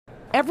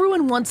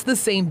Everyone wants the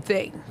same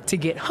thing, to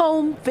get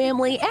home,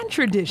 family, and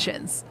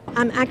traditions.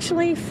 I'm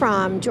actually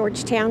from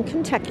Georgetown,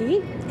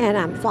 Kentucky, and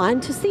I'm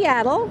flying to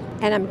Seattle,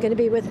 and I'm going to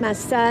be with my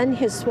son,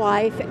 his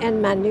wife, and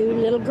my new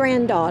little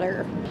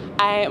granddaughter.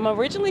 I am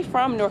originally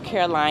from North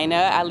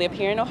Carolina. I live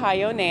here in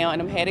Ohio now,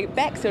 and I'm headed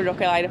back to North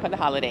Carolina for the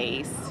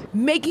holidays.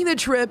 Making the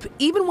trip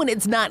even when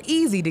it's not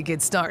easy to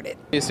get started.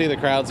 You see the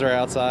crowds that are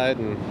outside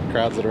and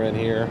crowds that are in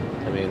here.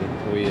 I mean,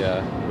 we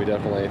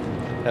definitely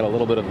had a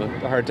little bit of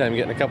a hard time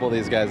getting a couple of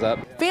these guys up.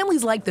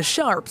 Families like the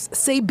Sharps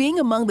say being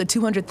among the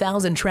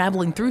 200,000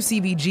 traveling through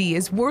CVG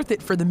is worth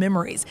it for the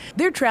memories.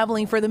 They're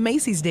traveling for the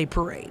Macy's Day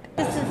Parade.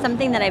 This is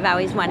something that I've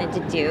always wanted to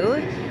do.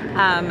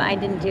 I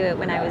didn't do it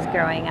when I was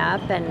growing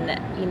up,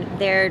 and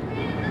their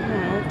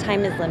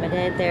time is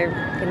limited. They're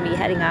going to be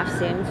heading off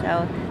soon,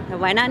 so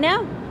why not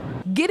now?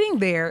 Getting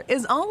there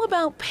is all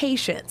about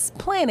patience,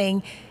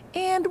 planning,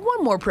 and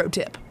one more pro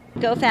tip.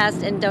 Go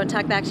fast and don't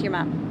talk back to your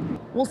mom.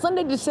 Well,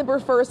 Sunday, December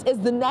 1st is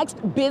the next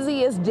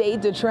busiest day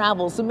to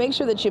travel, so make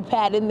sure that you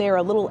pad in there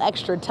a little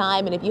extra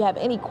time. And if you have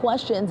any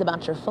questions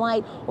about your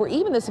flight or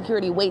even the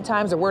security wait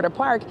times or where to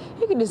park,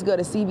 you can just go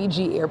to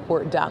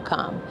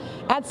cvgairport.com.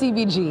 At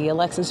CVG,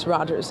 Alexis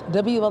Rogers,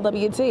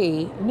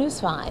 WLWT News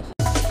 5.